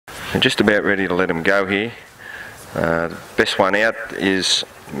We're just about ready to let him go here. The best one out is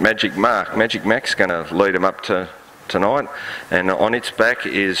Magic Mark. Magic Mac's going to lead him up to tonight, and on its back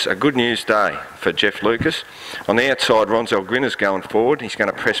is A Good News Day for Jeff Lucas. On the outside, Ronzel Grinner's going forward. He's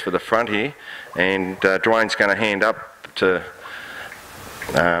going to press for the front here, and Dwayne's going to hand up to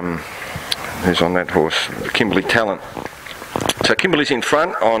who's on that horse? Kimberley Talent. So Kimberley's in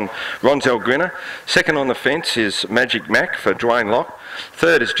front on Ronzel Grinner. Second on the fence is Magic Mac for Dwayne Locke.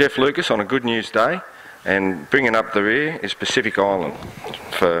 Third is Jeff Lucas on A Good News Day. And bringing up the rear is Pacific Island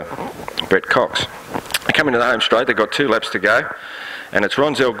for Brett Cox. They come into the home straight. They've got 2 laps to go. And it's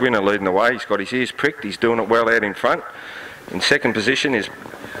Ronzel Grinner leading the way. He's got his ears pricked. He's doing it well out in front. In second position is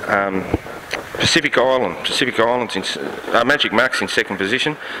Pacific Island. Magic Mark's in second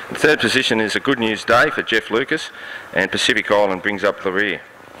position. In third position is A Good News Day for Jeff Lucas, and Pacific Island brings up the rear.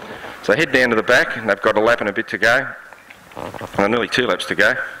 So head down to the back, and they've got a lap and a bit to go. Well, nearly 2 laps to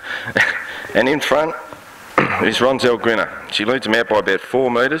go. And in front is Ronzel Grinner. She leads them out by about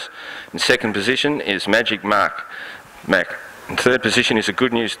 4 metres. In second position is Magic Mac. In third position is A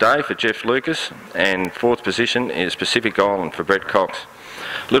Good News Day for Jeff Lucas, and fourth position is Pacific Island for Brett Cox.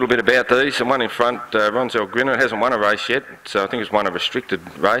 A little bit about these. The one in front, Ronzel Grinner, hasn't won a race yet, so I think it's won a restricted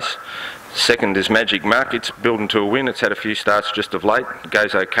race. Second is Magic Mark. It's building to a win. It's had a few starts just of late. It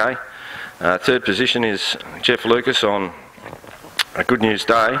goes okay. Third position is Jeff Lucas on A Good News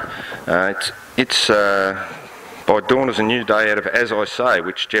Day. It's by dawn as a new day out of As I Say,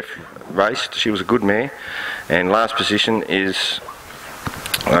 which Jeff raced. She was a good mare. And last position is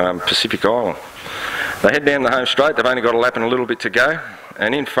Pacific Island. They head down the home straight. They've only got a lap and a little bit to go.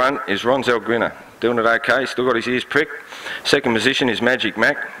 And in front is Ronzel Grinner, doing it okay. Still got his ears pricked. Second position is Magic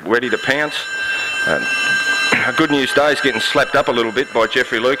Mac, ready to pounce. A Good News Day is getting slapped up a little bit by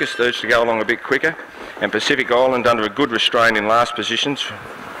Jeffrey Lucas, urged to go along a bit quicker. And Pacific Island under a good restraint in last positions,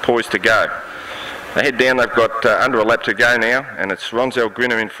 poised to go. They head down, they've got under a lap to go now, and it's Ronzel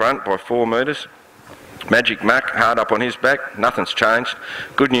Grinner in front by 4 metres. Magic Mac hard up on his back, nothing's changed.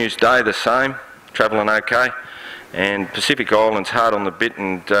 Good News Day the same, travelling okay. And Pacific Island's hard on the bit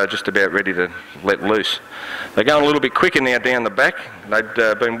and just about ready to let loose. They're going a little bit quicker now down the back.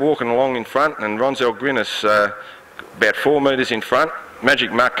 They'd been walking along in front, and Ronzel Grinner's about 4 metres in front.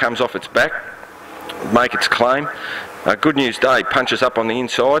 Magic Mark comes off its back, make its claim. Good News Day punches up on the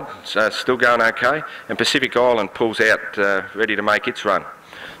inside, still going okay. And Pacific Island pulls out, ready to make its run.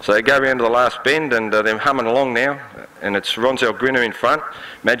 So they go round to the last bend, and they're humming along now, and it's Ronzel Grinner in front.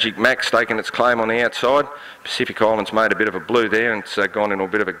 Magic Mac's taking its claim on the outside. Pacific Island's made a bit of a blue there, and it's gone into a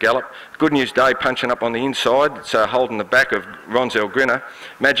bit of a gallop. Good News Day punching up on the inside. It's holding the back of Ronzel Grinner.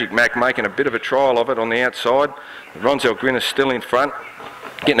 Magic Mac making a bit of a trial of it on the outside. Ronzel Grinner's still in front.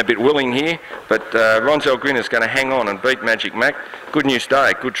 Getting a bit willing here, but Ronzel Grinner's going to hang on and beat Magic Mac. Good News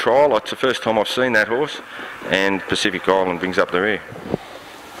Day, good trial. It's the first time I've seen that horse, and Pacific Island brings up the rear.